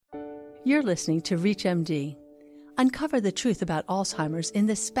You're listening to ReachMD. Uncover the truth about Alzheimer's in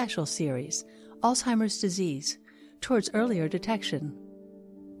this special series, Alzheimer's Disease, Towards Earlier Detection.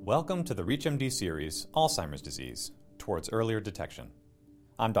 Welcome to the ReachMD series, Alzheimer's Disease, Towards Earlier Detection.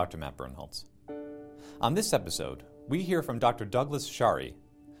 I'm Dr. Matt Birnholz. On this episode, we hear from Dr. Douglas Sharry,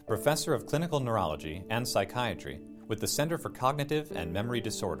 Professor of Clinical Neurology and Psychiatry with the Center for Cognitive and Memory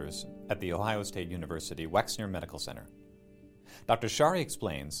Disorders at The Ohio State University Wexner Medical Center. Dr. Sharry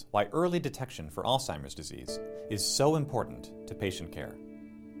explains why early detection for Alzheimer's disease is so important to patient care.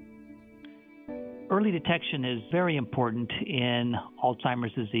 Early detection is very important in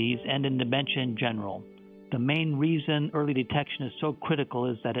Alzheimer's disease and in dementia in general. The main reason early detection is so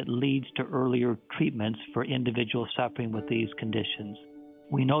critical is that it leads to earlier treatments for individuals suffering with these conditions.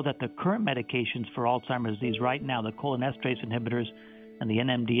 We know that the current medications for Alzheimer's disease right now, the cholinesterase inhibitors and the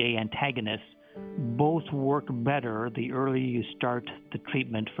NMDA antagonists, both work better the earlier you start the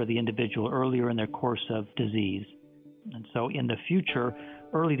treatment for the individual earlier in their course of disease. And so in the future,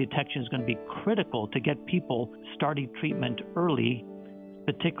 early detection is going to be critical to get people starting treatment early,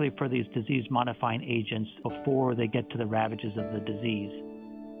 particularly for these disease-modifying agents before they get to the ravages of the disease.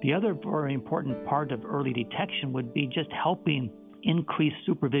 The other very important part of early detection would be just helping increase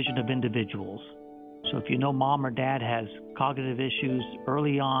supervision of individuals. So if you know mom or dad has cognitive issues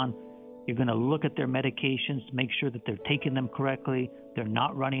early on, you're going to look at their medications to make sure that they're taking them correctly, they're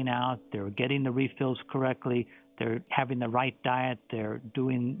not running out, they're getting the refills correctly, they're having the right diet, they're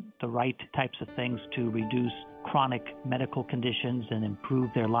doing the right types of things to reduce chronic medical conditions and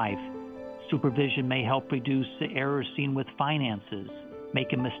improve their life. Supervision may help reduce the errors seen with finances,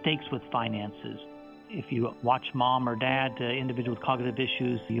 making mistakes with finances. If you watch mom or dad, individual with cognitive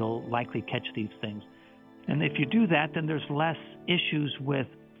issues, you'll likely catch these things. And if you do that, then there's less issues with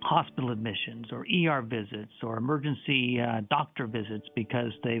hospital admissions or ER visits or emergency doctor visits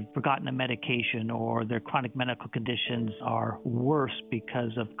because they've forgotten a medication or their chronic medical conditions are worse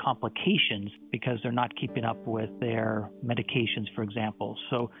because of complications because they're not keeping up with their medications, for example.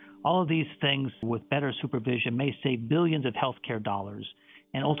 So all of these things with better supervision may save billions of healthcare dollars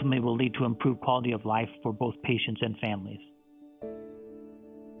and ultimately will lead to improved quality of life for both patients and families.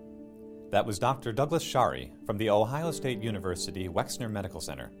 That was Dr. Douglas Sharry from the Ohio State University Wexner Medical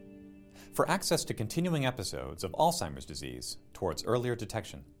Center. For access to continuing episodes of Alzheimer's disease towards earlier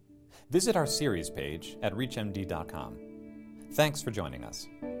detection, visit our series page at reachmd.com. Thanks for joining us.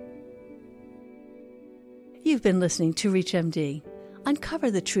 You've been listening to ReachMD.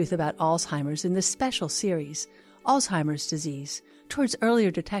 Uncover the truth about Alzheimer's in this special series, Alzheimer's Disease, Towards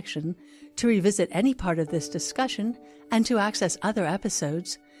Earlier Detection. To revisit any part of this discussion and to access other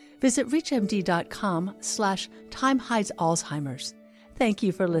episodes, visit reachmd.com/timehidesAlzheimer's. Thank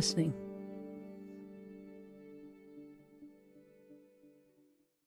you for listening.